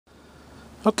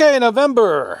Okay,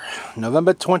 November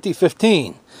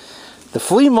 2015. The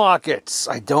flea markets.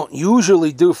 I don't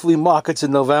usually do flea markets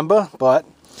in November, but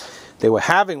they were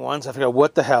having ones. I figured,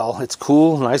 what the hell? It's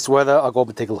cool, nice weather. I'll go up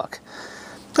and take a look.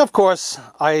 Of course,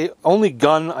 only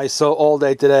gun I saw all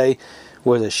day today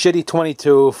was a shitty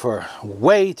 22 for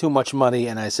way too much money,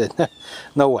 and I said,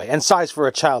 no way. And size for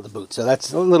a child to boot, so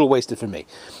that's a little wasted for me.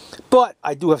 But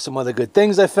I do have some other good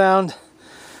things I found.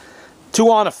 2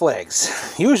 honor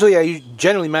flags. Usually I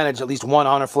generally manage at least 1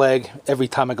 honor flag every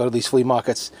time I go to these flea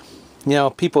markets. You know,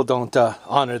 people don't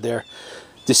honor their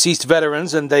deceased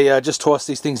veterans, and they just toss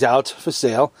these things out for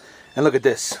sale. And look at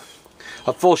this.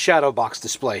 A full shadow box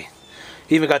display.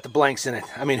 Even got the blanks in it.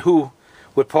 I mean, who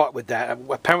would part with that?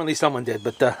 Apparently someone did,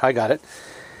 but I got it.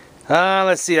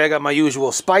 Let's see, I got my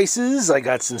usual spices. I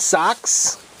got some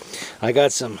socks. I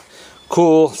got some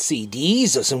cool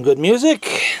CDs of some good music.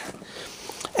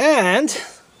 And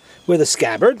with a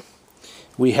scabbard,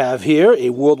 we have here a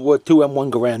World War II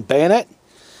M1 Garand bayonet.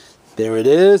 There it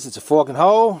is. It's a fork and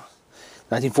hoe.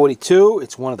 1942.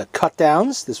 It's one of the cut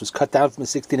downs. This was cut down from a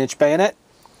 16-inch bayonet.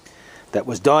 That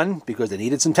was done because they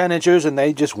needed some 10-inchers, and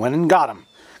they just went and got them.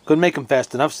 Couldn't make them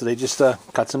fast enough, so they just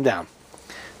cut some down.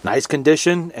 Nice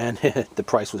condition, and the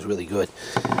price was really good.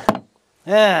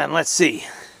 And let's see.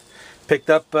 Picked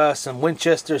up some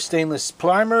Winchester stainless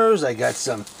primers. I got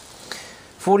some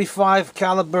 45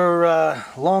 caliber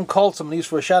long Colts I'm going to use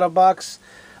for a shadow box.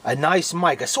 A nice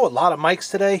mic. I saw a lot of mics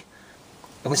today.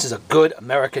 And this is a good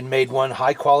American-made one.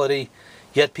 High quality.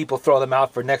 Yet people throw them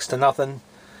out for next to nothing.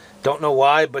 Don't know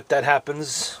why, but that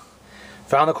happens.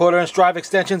 Found the 1/4-inch drive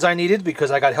extensions I needed because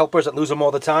I got helpers that lose them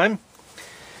all the time.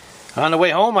 On the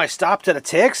way home, I stopped at a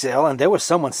tag sale, and there was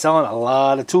someone selling a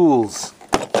lot of tools.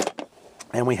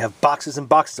 And we have boxes and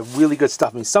boxes of really good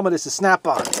stuff. I mean, some of this is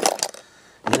Snap-on.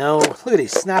 You know, look at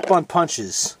these Snap-on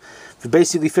punches for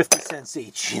basically 50 cents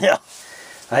each. You know,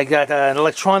 I got an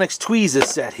electronics tweezer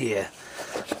set here.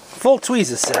 Full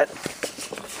tweezer set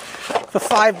for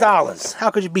 $5.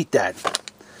 How could you beat that?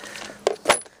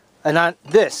 And on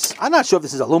this, I'm not sure if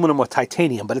this is aluminum or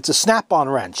titanium, but it's a Snap-on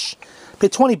wrench.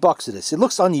 Paid 20 bucks for this. It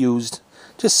looks unused.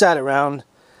 Just sat around.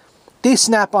 These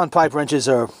Snap-on pipe wrenches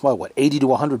are, well, what, 80 to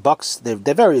 100 bucks? They're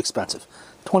very expensive.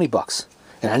 20 bucks.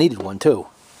 And I needed one too.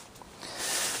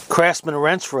 Craftsman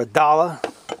wrench for $1.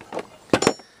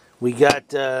 We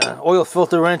got oil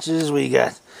filter wrenches. We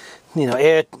got, you know,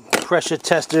 air pressure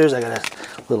testers. I got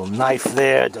a little knife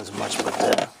there. It doesn't much,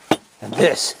 but and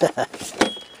this,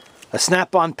 a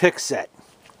Snap-on pick set,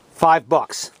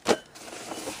 $5.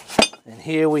 And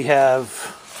here we have,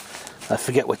 I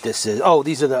forget what this is. Oh,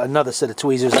 these are another set of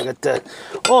tweezers. I got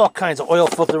all kinds of oil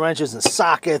filter wrenches and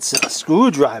sockets and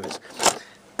screwdrivers.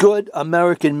 Good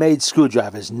American-made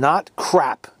screwdrivers, not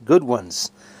crap. Good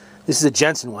ones. This is a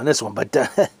Jensen one, this one, but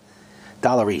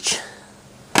 $1 each.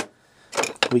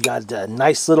 We got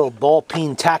nice little ball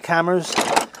peen tack hammers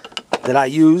that I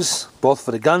use both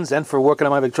for the guns and for working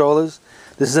on my Victrolas.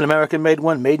 This is an American-made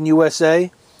one, made in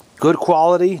USA. Good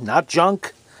quality, not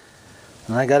junk.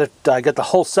 And I got the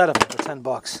whole set of them for 10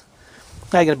 bucks.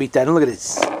 Now you're gonna beat that. And look at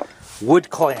this, wood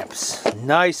clamps.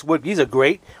 Nice wood. These are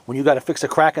great when you got to fix a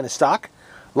crack in the stock.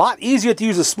 A lot easier to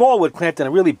use a small wood clamp than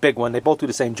a really big one. They both do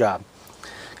the same job.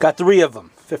 Got 3 of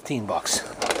them, 15 bucks.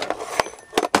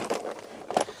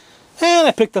 And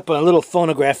I picked up a little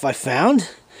phonograph I found.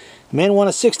 The man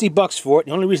wanted 60 bucks for it.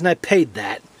 The only reason I paid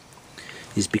that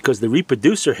is because the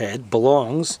reproducer head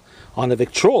belongs on the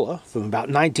Victrola from about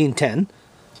 1910.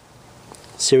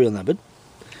 Serial numbered.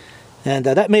 And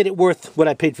that made it worth what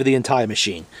I paid for the entire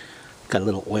machine. Got a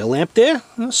little oil lamp there.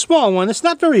 A small one. It's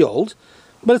not very old,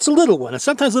 but it's a little one. And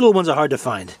sometimes little ones are hard to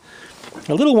find.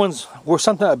 The little ones were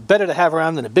something better to have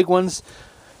around than the big ones.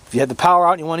 If you have the power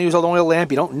out and you want to use an oil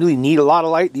lamp, you don't really need a lot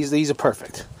of light. These are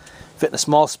perfect. Fit in a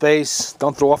small space.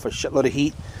 Don't throw off a shitload of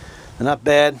heat. They're not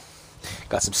bad.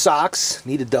 Got some socks.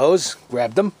 Needed those.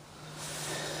 Grabbed them.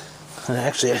 And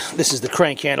actually, this is the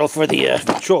crank handle for the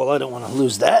Victrola. I don't want to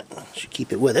lose that. Should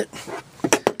keep it with it.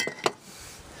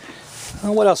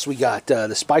 What else we got?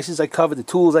 The spices I covered. The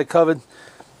tools I covered.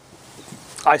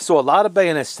 I saw a lot of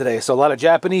bayonets today. I saw a lot of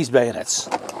Japanese bayonets.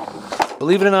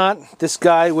 Believe it or not, this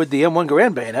guy with the M1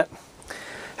 Garand bayonet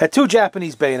had 2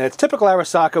 Japanese bayonets. Typical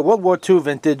Arasaka, World War II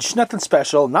vintage. Nothing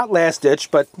special. Not last ditch,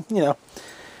 but, you know,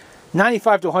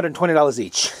 $95 to $120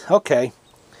 each. Okay.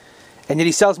 And yet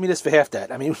he sells me this for half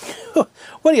that. I mean,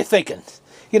 what are you thinking?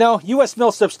 You know, U.S.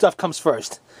 military stuff comes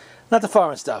first. Not the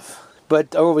foreign stuff.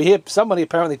 But over here, somebody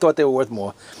apparently thought they were worth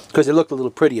more. Because they looked a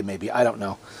little prettier, maybe. I don't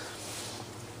know.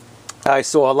 I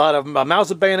saw a lot of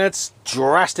Mauser bayonets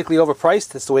drastically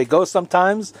overpriced. That's the way it goes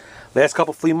sometimes. Last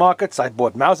couple flea markets, I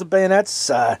bought Mauser bayonets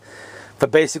for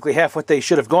basically half what they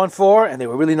should have gone for, and they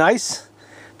were really nice.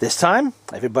 This time,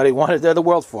 everybody wanted the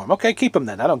world for them. Okay, keep them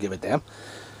then. I don't give a damn.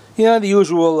 You know, the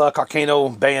usual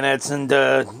Carcano bayonets and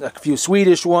a few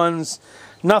Swedish ones.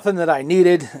 Nothing that I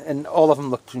needed, and all of them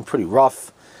looked pretty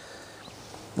rough.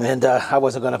 And I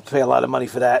wasn't going to pay a lot of money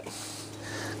for that.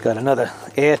 Got another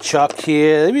air chuck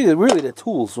here. Really the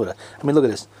tools. I mean, look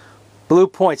at this. Blue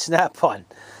Point Snap-on.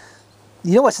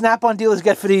 You know what Snap-on dealers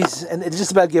get for these? And it's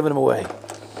just about giving them away.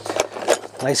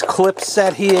 Nice clip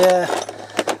set here.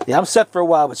 Yeah, I'm set for a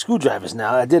while with screwdrivers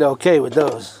now. I did okay with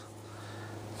those.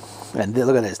 And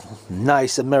look at this.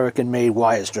 Nice American-made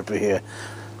wire stripper here.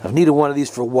 I've needed one of these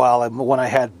for a while. One I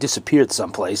had disappeared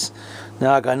someplace.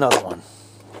 Now I got another one.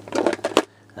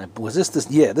 Was this?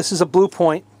 Yeah, this is a Blue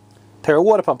Point pair of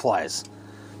water pump pliers.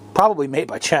 Probably made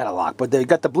by Channellock, but they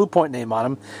got the Blue Point name on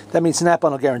them. That means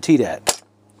Snap-on will guarantee that.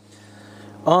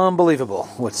 Unbelievable.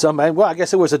 Well, I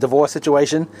guess it was a divorce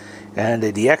situation, and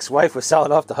the ex-wife was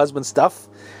selling off the husband's stuff.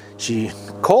 She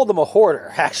called him a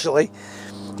hoarder, actually,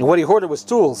 and what he hoarded was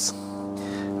tools.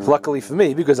 Luckily for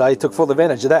me, because I took full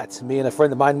advantage of that. Me and a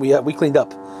friend of mine, we cleaned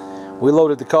up. We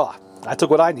loaded the car. I took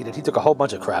what I needed. He took a whole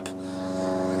bunch of crap.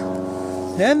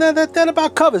 And that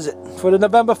about covers it for the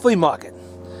November flea market.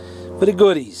 For the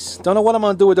goodies. Don't know what I'm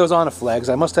going to do with those honor flags.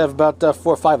 I must have about 4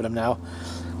 or 5 of them now.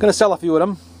 I'm going to sell a few of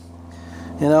them.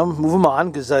 You know, move them on,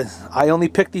 because I only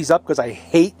picked these up because I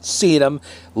hate seeing them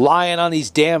lying on these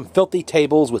damn filthy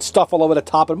tables with stuff all over the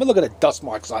top of them. Look at the dust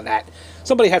marks on that.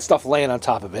 Somebody had stuff laying on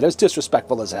top of it. It was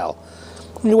disrespectful as hell.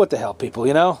 I mean, what the hell, people,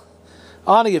 you know?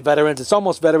 Honor your veterans. It's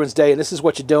almost Veterans Day, and this is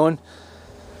what you're doing.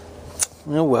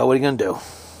 Oh, well, what are you going to do?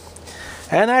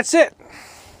 And that's it.